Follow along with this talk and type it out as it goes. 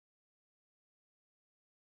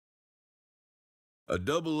A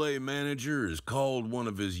Double-A manager has called one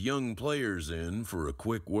of his young players in for a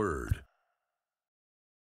quick word.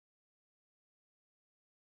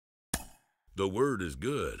 The word is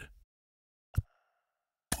good.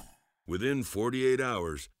 Within 48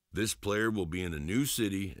 hours, this player will be in a new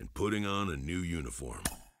city and putting on a new uniform.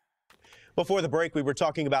 Before the break, we were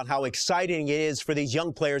talking about how exciting it is for these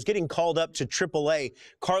young players getting called up to AAA.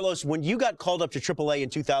 Carlos, when you got called up to AAA in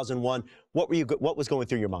 2001, what was going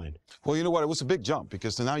through your mind? Well, you know what? It was a big jump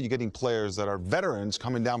because now you're getting players that are veterans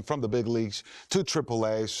coming down from the big leagues to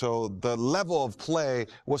AAA. So the level of play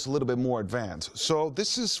was a little bit more advanced. So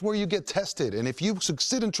this is where you get tested. And if you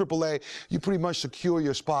succeed in AAA, you pretty much secure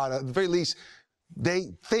your spot. At the very least,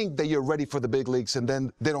 they think that you're ready for the big leagues, and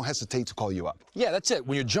then they don't hesitate to call you up. Yeah, that's it.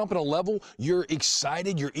 When you're jumping a level, you're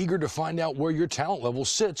excited, you're eager to find out where your talent level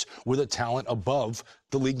sits with a talent above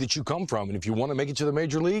the league that you come from. And if you want to make it to the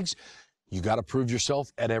major leagues, you got to prove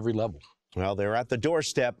yourself at every level. Well, they're at the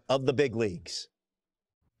doorstep of the big leagues.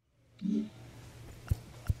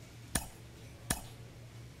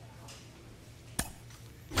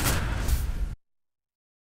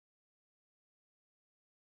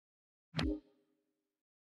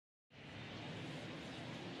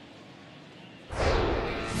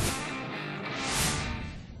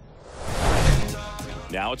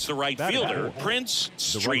 Now it's the right fielder, Prince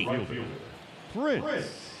Street. Prince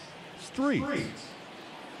Street.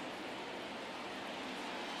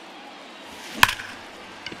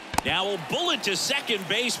 Now a bullet to second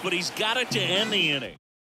base, but he's got it to end the inning.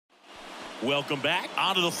 Welcome back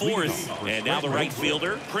onto the fourth. And now the right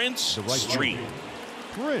fielder, Prince Street.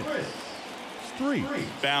 Prince Street.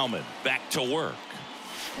 Bauman back to work.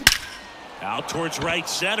 Out towards right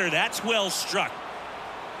center. That's well struck.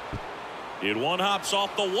 It one hops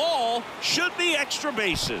off the wall. Should be extra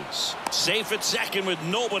bases. Safe at second with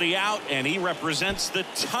nobody out, and he represents the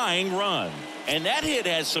tying run. And that hit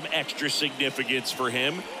has some extra significance for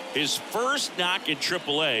him. His first knock in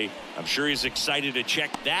AAA. I'm sure he's excited to check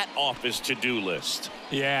that off his to-do list.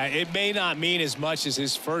 Yeah, it may not mean as much as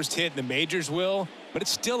his first hit in the majors will, but it's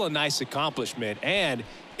still a nice accomplishment. And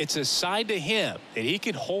it's a sign to him that he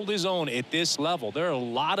can hold his own at this level. There are a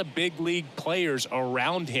lot of big league players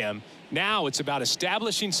around him. Now it's about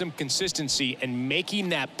establishing some consistency and making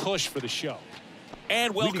that push for the show.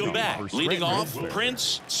 And welcome back. Leading off,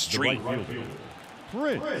 Prince Street.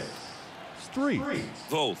 Prince Street.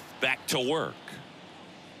 Both back to work.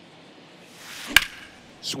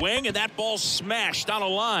 Swing, and that ball smashed on a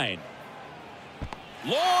line.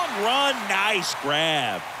 Long run, nice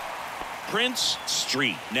grab. Prince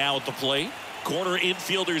Street now at the plate. Corner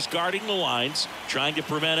infielders guarding the lines, trying to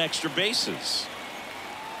prevent extra bases.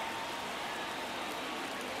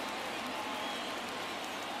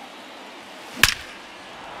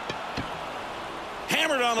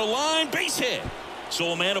 Hammered on the line, base hit.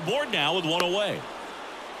 So a man aboard now with one away.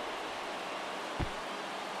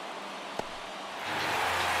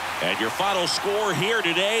 And your final score here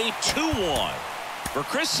today, 2-1. For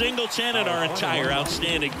Chris Singleton and our entire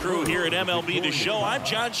outstanding crew here at MLB The Show, I'm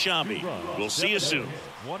John Shambi. We'll see you soon.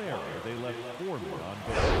 One error, they left 4 men on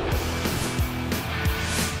base.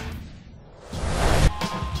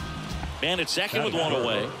 Man at second with one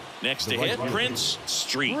away. Next to hit, Prince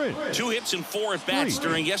Street. 2 hits and 4 at-bats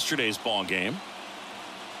during yesterday's ball game.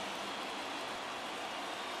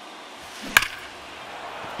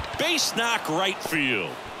 Base knock right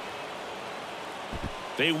field.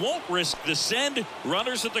 They won't risk the send.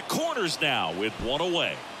 Runners at the corners now with one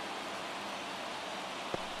away.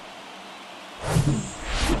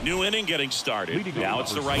 New inning getting started. Now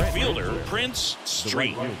it's the right fielder, Prince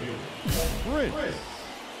Street. Prince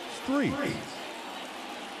Street.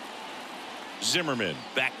 Zimmerman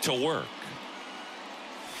back to work.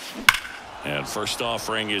 And first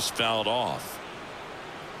offering is fouled off.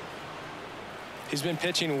 He's been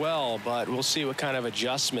pitching well, but we'll see what kind of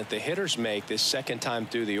adjustment the hitters make this second time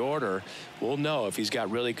through the order. We'll know if he's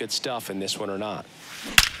got really good stuff in this one or not.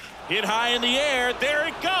 Hit high in the air. There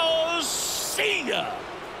it goes. See ya.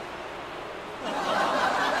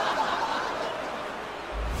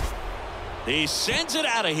 He sends it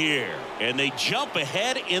out of here, and they jump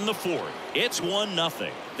ahead in the fourth. It's 1-0.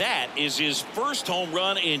 That is his first home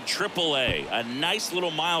run in AAA. A nice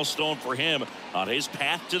little milestone for him on his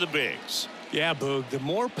path to the bigs. Yeah, Boog, the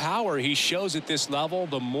more power he shows at this level,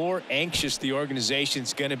 the more anxious the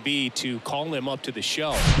organization's going to be to call him up to the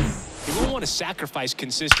show. He won't want to sacrifice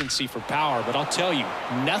consistency for power, but I'll tell you,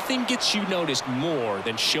 nothing gets you noticed more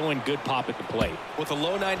than showing good pop at the plate. With a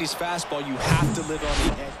low 90s fastball, you have to live on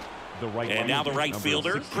the edge. And now the right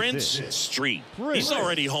fielder, Prince Street. He's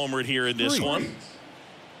already homered here in this one.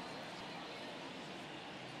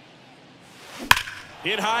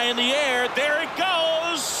 Hit high in the air. There it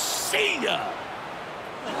goes. See ya.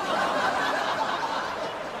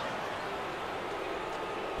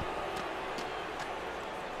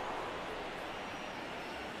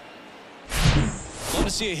 Love to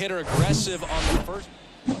see a hitter aggressive on the first.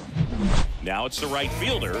 Now it's the right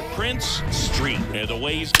fielder, Prince Street. And the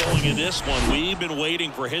way he's going in this one, we've been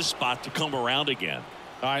waiting for his spot to come around again.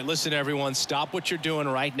 All right, listen, everyone. Stop what you're doing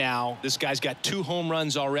right now. This guy's got 2 home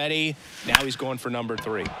runs already. Now he's going for number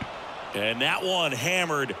 3. And that one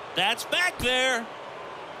hammered. That's back there.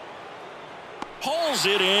 Pulls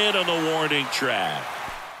it in on the warning track.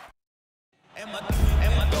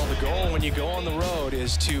 Well, the goal when you go on the road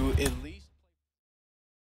is to at least